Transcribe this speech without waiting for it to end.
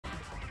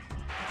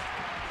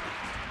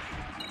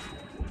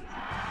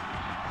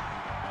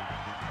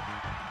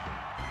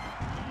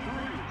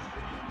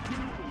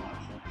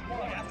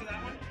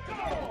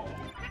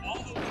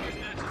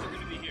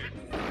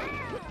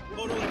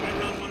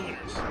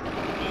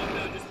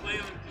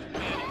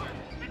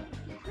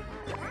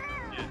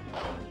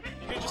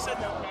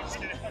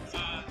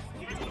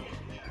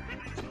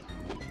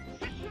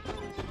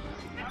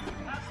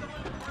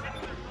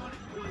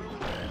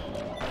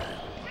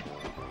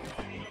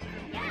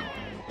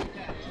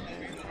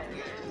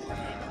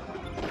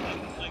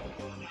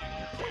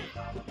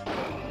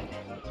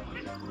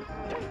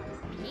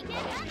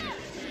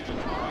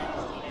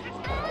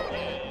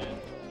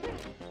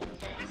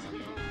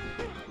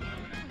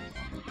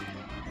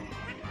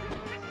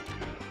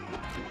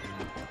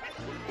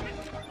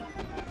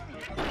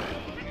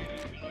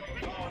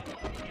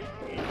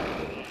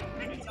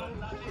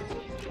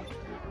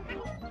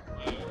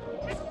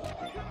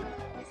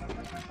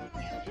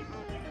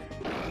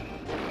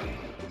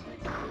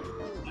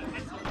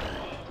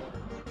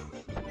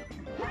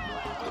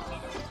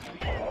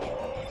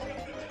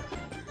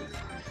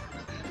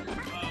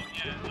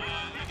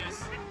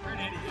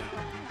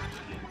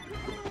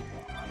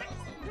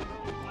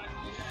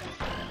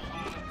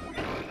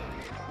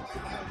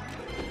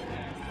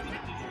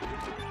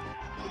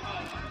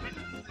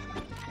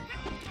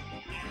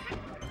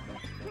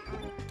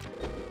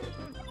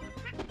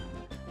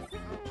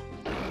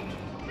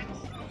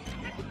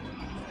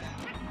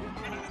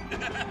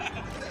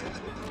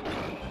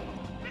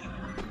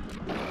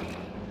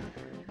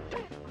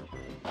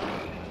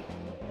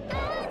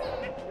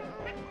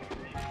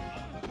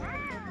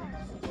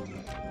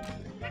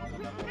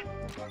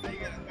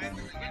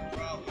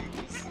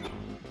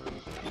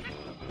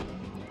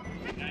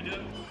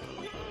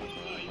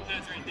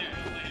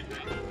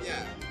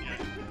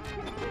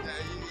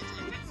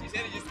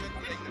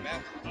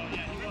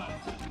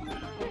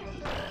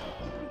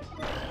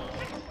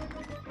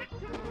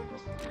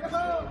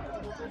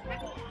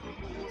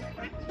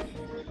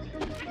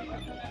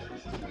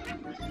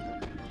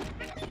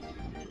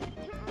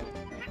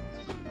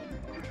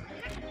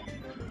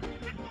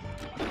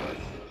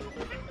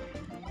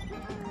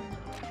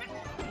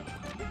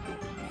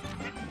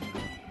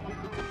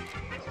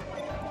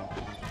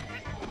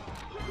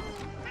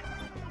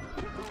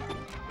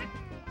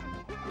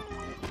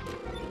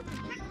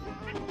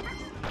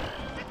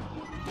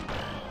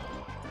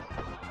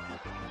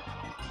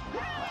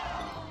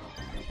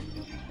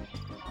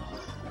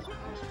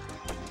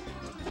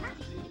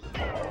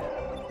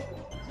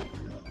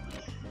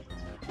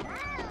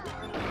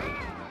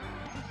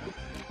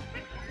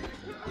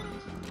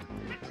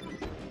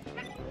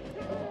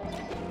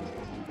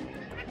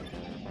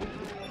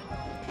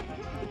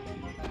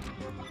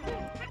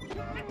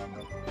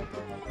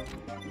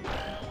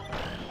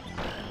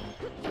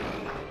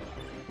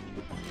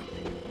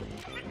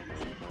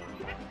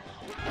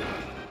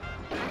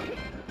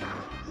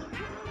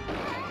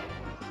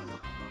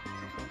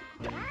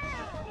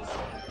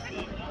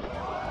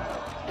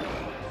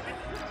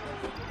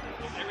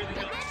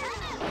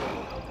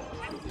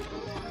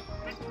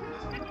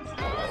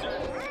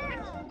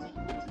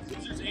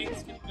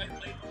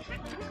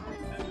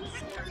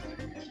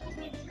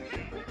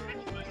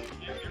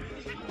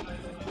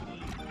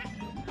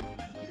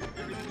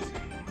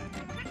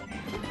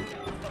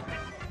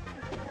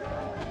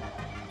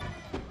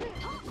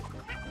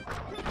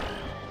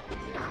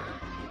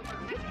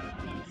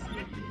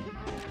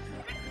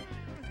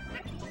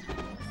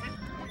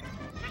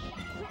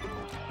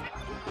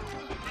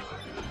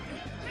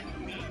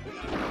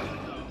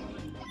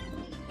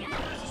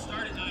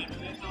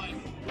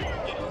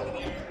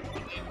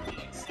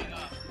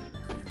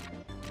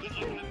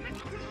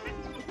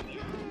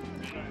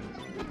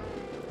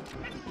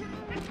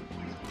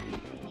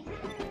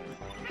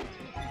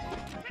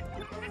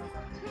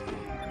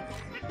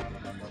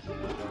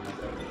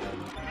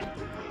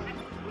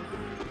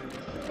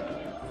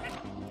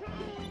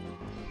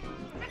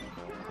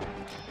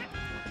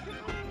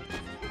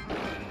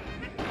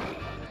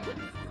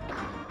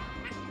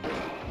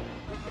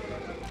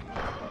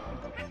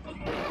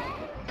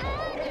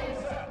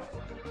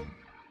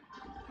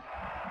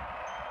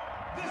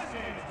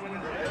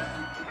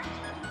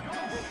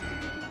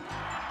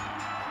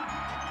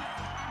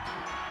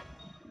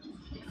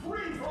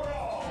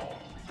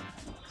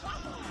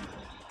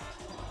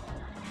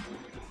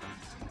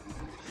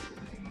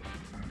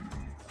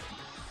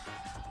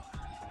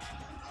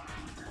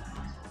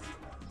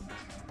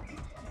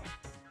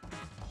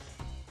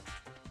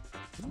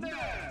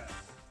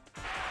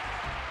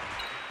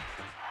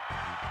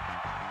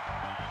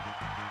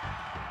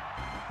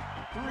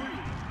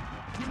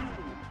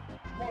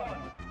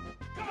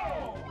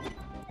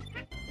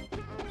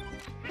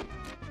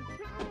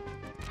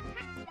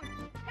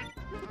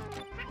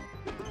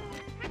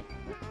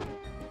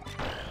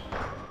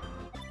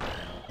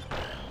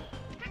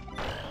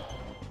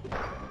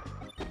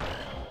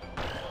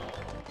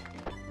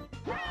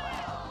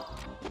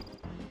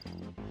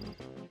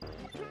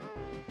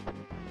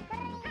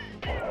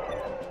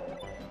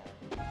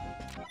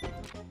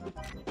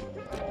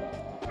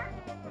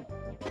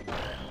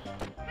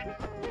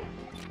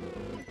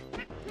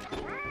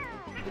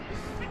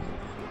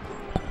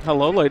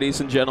Hello,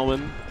 ladies and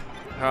gentlemen.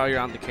 Oh, you're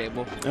on the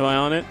cable. Am I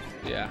on it?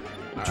 Yeah.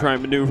 I'm trying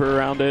to maneuver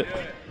around it.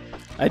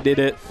 I did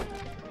it.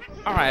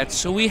 All right,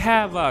 so we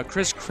have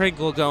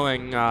KrisKringle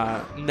going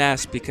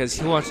Ness because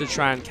he wants to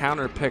try and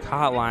counter-pick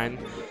Hotline,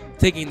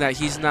 thinking that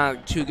he's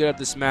not too good at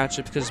this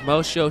matchup because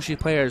most Yoshi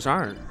players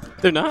aren't.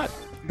 They're not.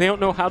 They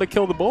don't know how to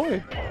kill the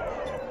boy.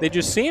 They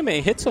just see him and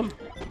he hits him.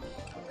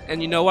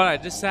 And you know what? I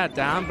just sat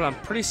down, but I'm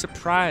pretty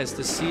surprised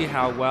to see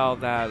how well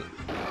that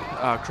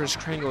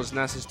KrisKringle's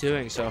Ness is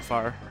doing so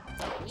far.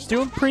 He's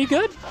doing pretty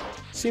good.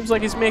 Seems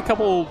like he's made a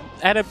couple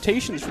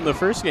adaptations from the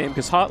first game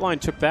because Hotline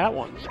took that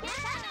one.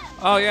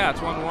 Oh, yeah, it's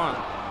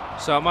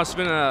 1-1. So it must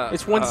have been a...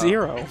 It's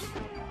 1-0.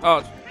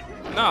 Oh,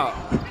 no.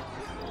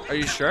 Are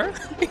you sure?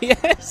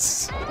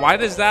 Yes. Why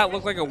does that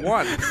look like a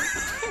 1?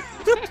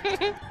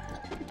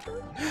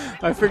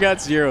 I forgot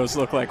zeros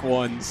look like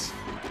ones.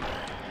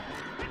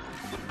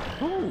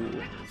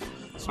 Ooh.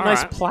 Some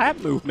nice plat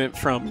movement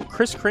from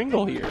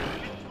KrisKringle here.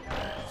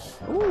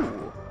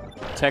 Ooh.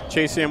 Tech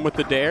chasing him with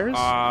the dares.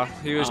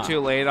 He was too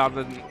late on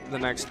the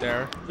next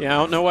dare. Yeah, I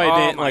don't know why he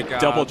didn't like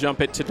double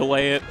jump it to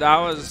delay it. That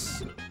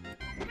was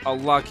a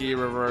lucky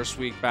reverse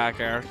weak back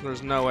air.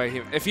 There's no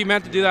way if he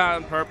meant to do that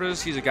on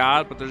purpose, he's a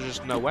god, but there's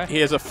just no way. He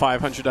has a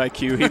 500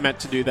 IQ. He meant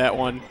to do that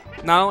one.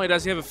 Not only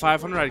does he have a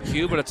 500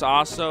 IQ, but it's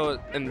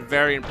also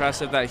very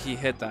impressive that he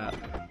hit that.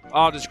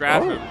 Oh, just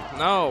grab him.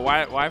 No,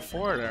 why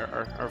forward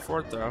or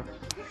forward throw?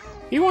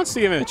 He wants to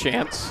give him a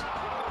chance.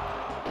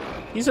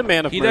 He's a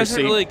man of mercy. He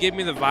doesn't really give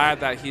me the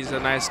vibe that he's a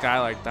nice guy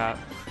like that.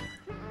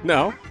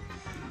 No.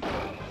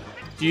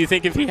 Do you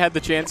think if he had the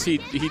chance,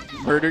 he'd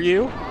murder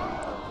you?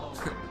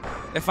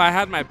 If I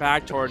had my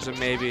back towards him,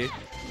 maybe.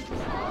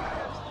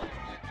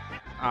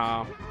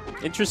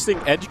 Interesting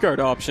edgeguard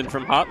option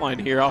from Hotline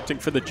here, opting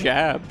for the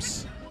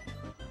jabs.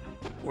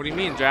 What do you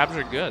mean? Jabs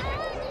are good.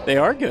 They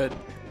are good.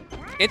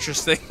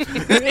 Interesting.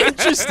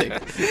 Interesting.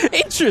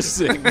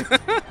 Interesting.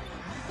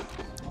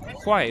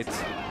 Quite.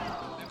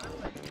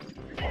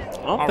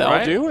 Oh,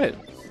 that'll do it.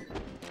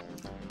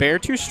 Bear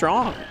too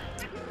strong.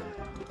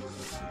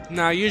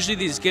 Now, usually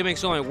these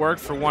gimmicks only work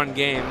for one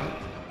game,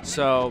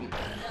 so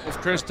if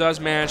Chris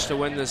does manage to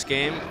win this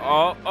game,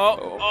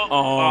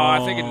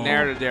 I think a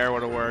Nair to Dare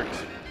would have worked.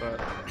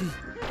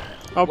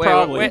 But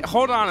probably. Wait,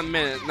 hold on a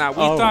minute. Now,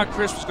 we thought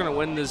Chris was going to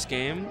win this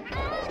game.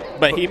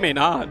 But he may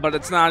not. But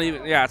it's not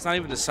even, it's not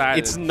even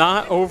decided. It's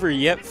not over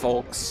yet,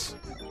 folks.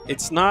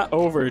 It's not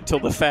over till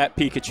the fat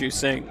Pikachu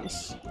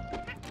sings.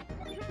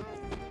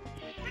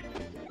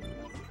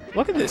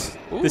 Look at this.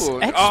 Ooh. This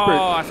expert.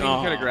 Oh, I think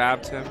he could have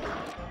grabbed him.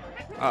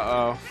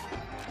 Uh-oh.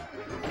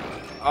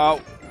 Oh,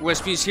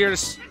 Wispy's here to...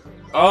 He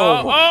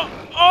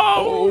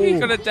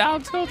could have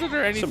down tilted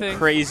or anything. Some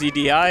crazy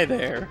DI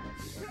there.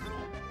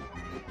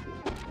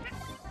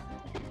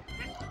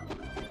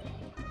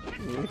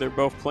 Ooh, they're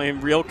both playing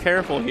real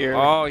careful here.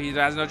 Oh, he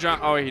has no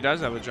jump. Oh, he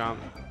does have a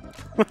jump.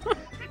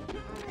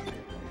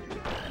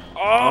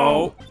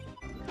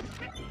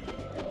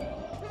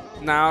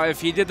 Now, if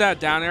he did that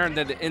down air and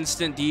did the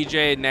instant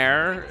DJ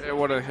Nair, it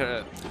would have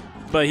hit.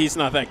 But he's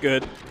not that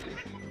good.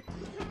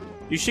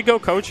 You should go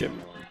coach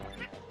him.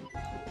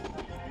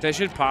 They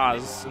should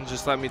pause and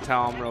just let me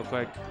tell him real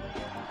quick.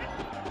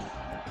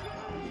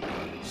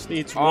 Just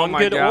needs one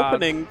good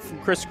opening from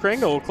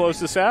KrisKringle to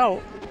close this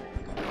out.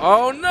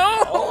 Oh,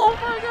 no! Oh,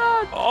 my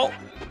God!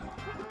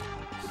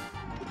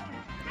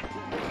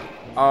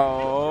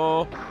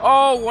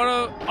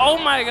 Oh,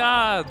 my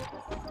God!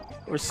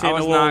 We're seeing I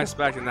was not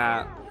expecting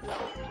that.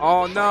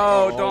 Oh,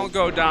 no, don't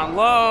go down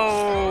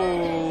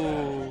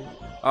low.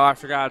 Oh, I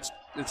forgot.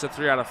 It's a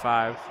 3 out of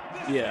 5.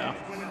 Yeah.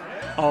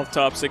 All of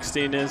top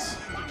 16 is.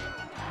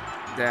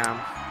 Damn.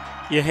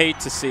 You hate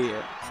to see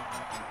it.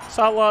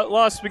 Saw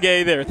lost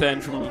spaghetti there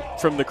then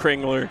from the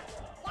Kringler.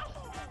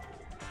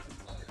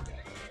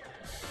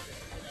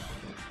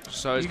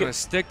 So he's going to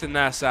stick the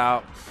Ness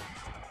out.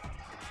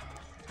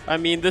 I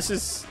mean, this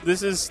is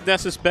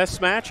Ness's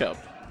best matchup.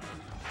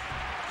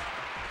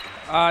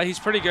 He's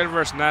pretty good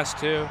versus Ness,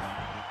 too.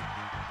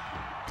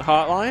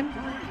 Hotline?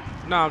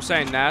 No, I'm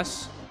saying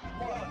Ness.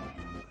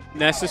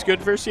 Ness is good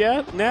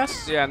versus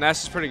Ness? Yeah,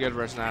 Ness is pretty good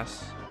versus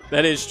Ness.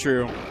 That is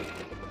true.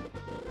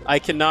 I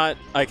cannot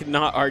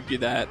argue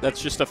that.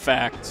 That's just a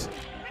fact.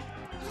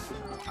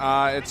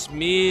 It's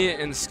me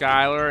and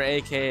Skylar,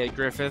 a.k.a.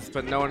 Griffith,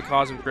 but no one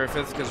calls him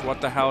Griffith because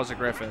what the hell is a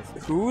Griffith?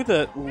 Who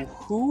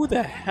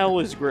the hell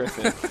is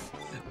Griffith?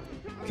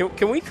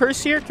 Can we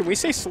curse here? Can we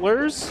say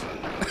slurs?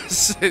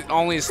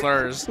 Only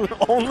slurs.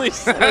 Only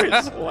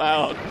slurs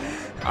allowed.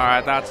 All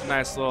right, that's a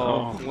nice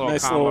little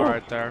combo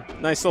right there.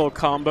 Nice little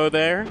combo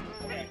there.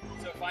 Okay,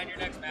 so find your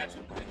next matchup.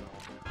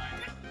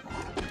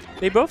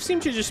 They both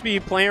seem to just be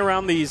playing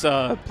around these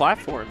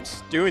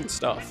platforms, doing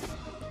stuff.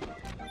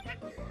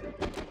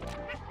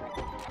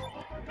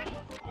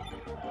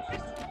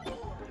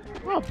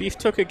 Oh, Beef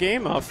took a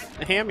game off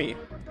Hammy.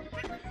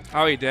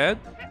 Oh, he did?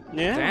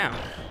 Yeah. Damn.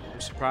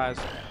 I'm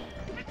surprised.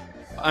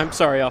 I'm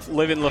sorry, off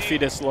Livin' La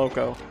Fides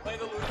Loco. Play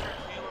the loser.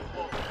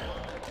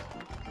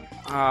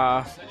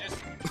 Uh. So just.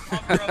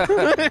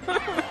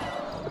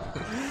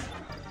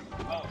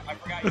 Oh, I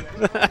forgot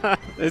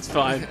It's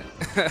fine.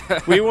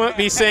 We won't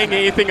be saying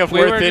anything of We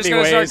worth were just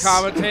anyways. going to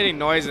start commentating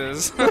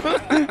noises.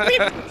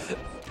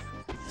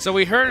 So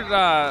we heard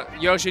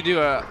Yoshi do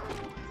a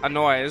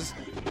noise.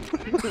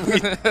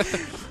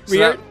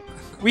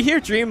 We hear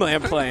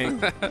Dreamland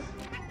playing.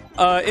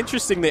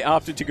 Interesting they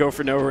opted to go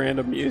for no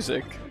random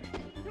music.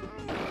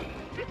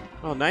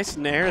 Oh, nice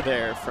nair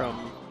there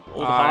from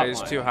old Hotline.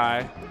 He's too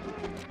high.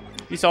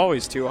 He's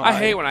always too high. I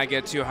hate when I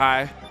get too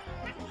high.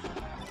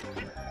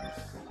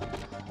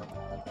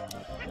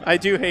 I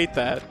do hate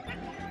that.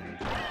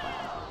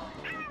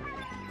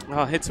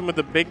 Oh, hits him with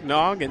a big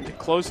noggin to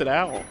close it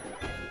out.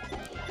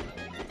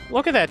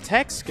 Look at that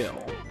tech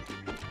skill.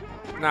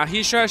 Now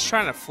he's just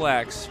trying to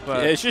flex,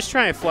 but Yeah, it's just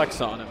trying to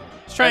flex on him.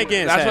 He's trying to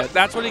get his head.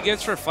 That's what he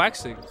gets for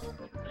flexing.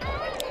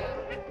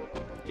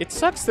 It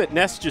sucks that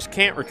Ness just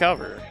can't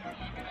recover.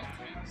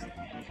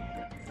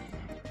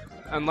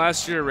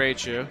 Unless you're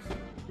Raichu.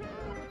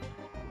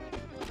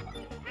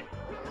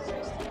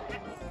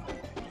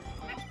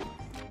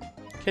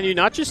 Can you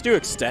not just do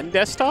extend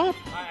desktop?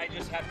 I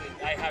just have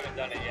to. I haven't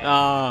done it yet.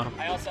 Ah,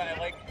 I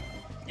like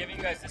giving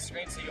you guys the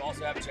screen so you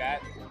also have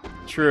chat.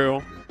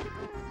 true.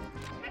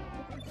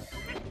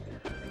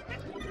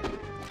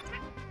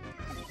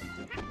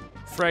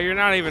 Frey, you're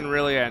not even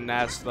really a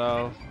Ness,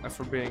 though, if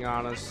we're being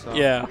honest. So.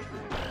 Yeah.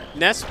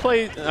 Ness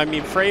plays, I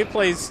mean, Frey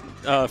plays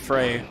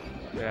Frey.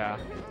 Yeah.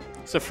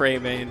 It's a Frey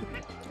main.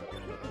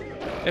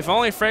 If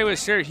only Frey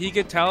was here, he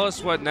could tell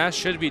us what Ness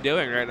should be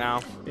doing right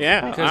now.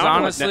 Yeah. Because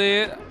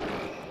honestly,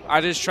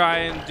 I just try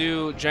and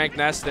do jank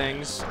Ness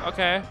things.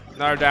 Okay,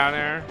 another down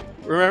air.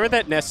 Remember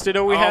that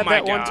Nestido we had my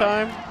that one God.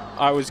 time?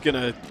 I was going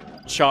to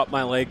chop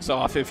my legs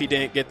off if he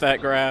didn't get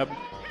that grab.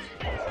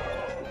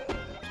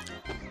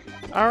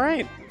 All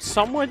right.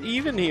 Somewhat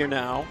even here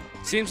now.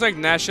 Seems like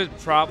Ness should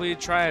probably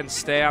try and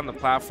stay on the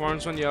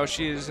platforms when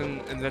Yoshi is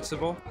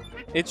invincible.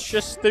 It's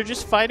just, they're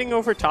just fighting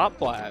over top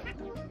plat.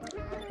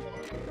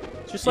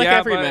 Just like yeah,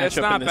 every but matchup it's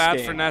not in this bad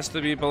game. for Ness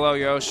to be below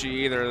Yoshi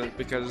either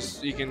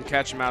because you can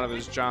catch him out of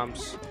his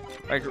jumps.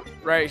 Like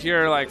right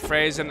here, like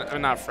Frey's in,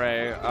 not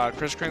Frey,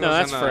 KrisKringle's No,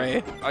 that's in the,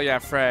 Frey. Oh yeah,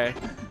 Frey.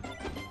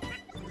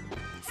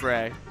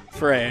 Frey.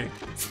 Frey.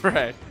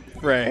 Frey.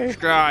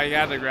 Oh, you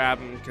had to grab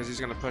him because he's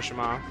gonna push him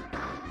off.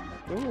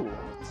 Ooh.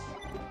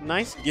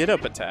 Nice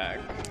get-up attack.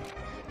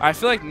 I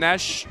feel like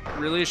Ness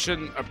really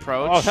shouldn't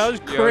approach. Oh, that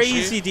was Yoshi.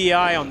 crazy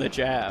DI on the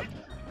jab.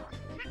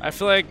 I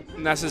feel like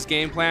Ness's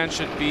game plan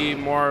should be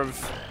more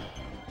of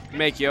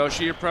make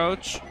Yoshi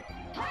approach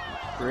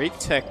Great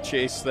tech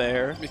chase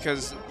there.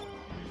 because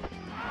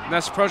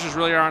Ness approaches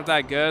really aren't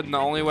that good, and the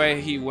only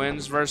way he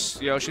wins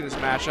versus Yoshi in this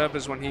matchup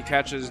is when he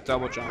catches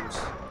double jumps.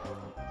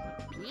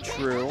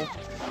 True.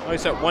 Oh,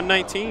 he's at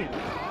 119.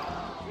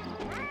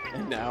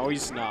 And now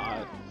he's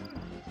not.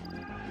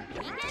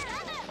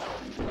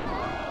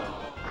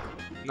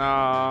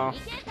 No.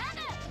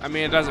 I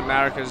mean, it doesn't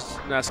matter because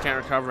Ness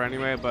can't recover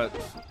anyway, but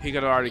he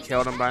could have already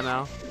killed him by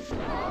now.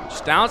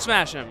 Just down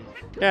smash him.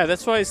 Yeah,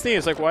 that's why his thing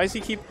is like, why does he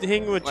keep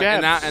hitting with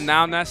jabs? And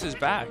now Ness is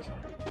back.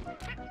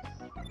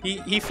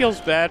 He feels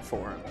bad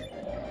for him.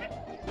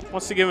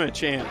 Wants to give him a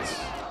chance.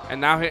 And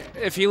now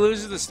if he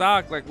loses the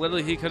stock, like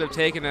literally he could have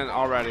taken it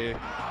already.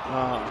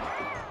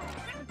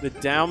 The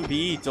down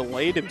B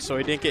delayed him so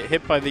he didn't get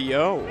hit by the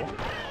yo.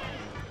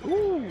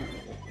 Ooh.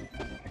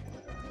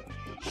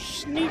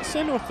 Sneaks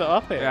in with the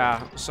up air.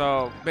 Yeah,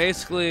 so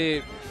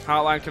basically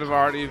Hotline could have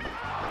already...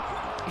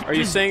 Are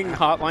you saying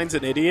Hotline's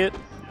an idiot?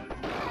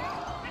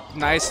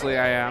 Nicely,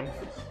 I am.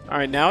 All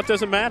right, now it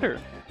doesn't matter.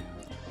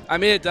 I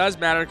mean, it does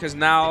matter because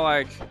now,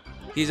 like,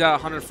 he's at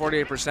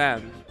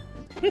 148%.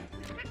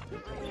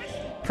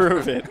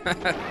 Prove it.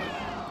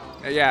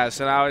 Yeah,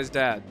 so now he's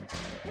dead.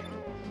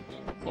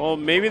 Well,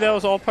 maybe that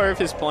was all part of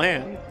his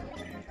plan.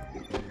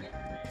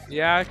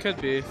 Yeah, it could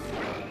be.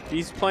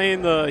 He's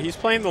playing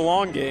the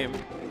long game.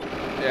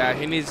 Yeah,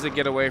 he needs to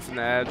get away from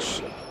the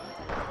edge.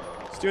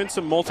 He's doing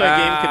some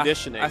multi-game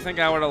conditioning. I think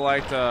I would have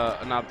liked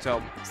an up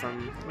tilt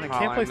from I Hotline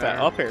can't believe that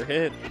there. up air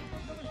hit.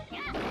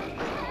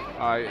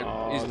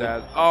 He's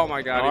dead. Oh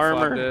my god,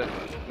 armor. he flubbed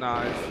it.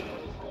 Nice.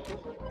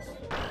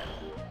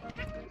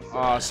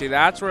 Oh, see,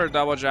 that's where a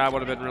double jab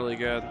would have been really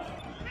good.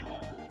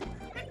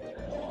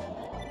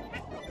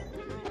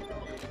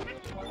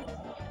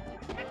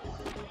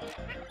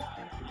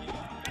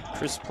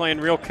 Chris playing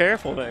real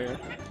careful there.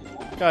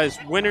 Guys,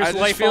 winner's I just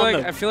life feel on,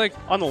 like, I feel like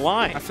on the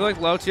line. I feel like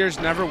low tiers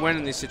never win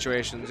in these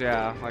situations.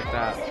 Yeah, like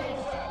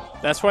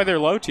that. That's why they're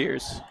low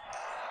tiers.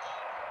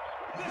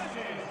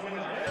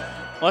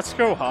 Let's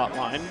go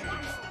Hotline.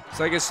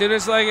 It's like as soon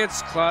as like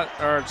it's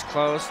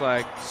close,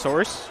 like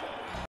Source?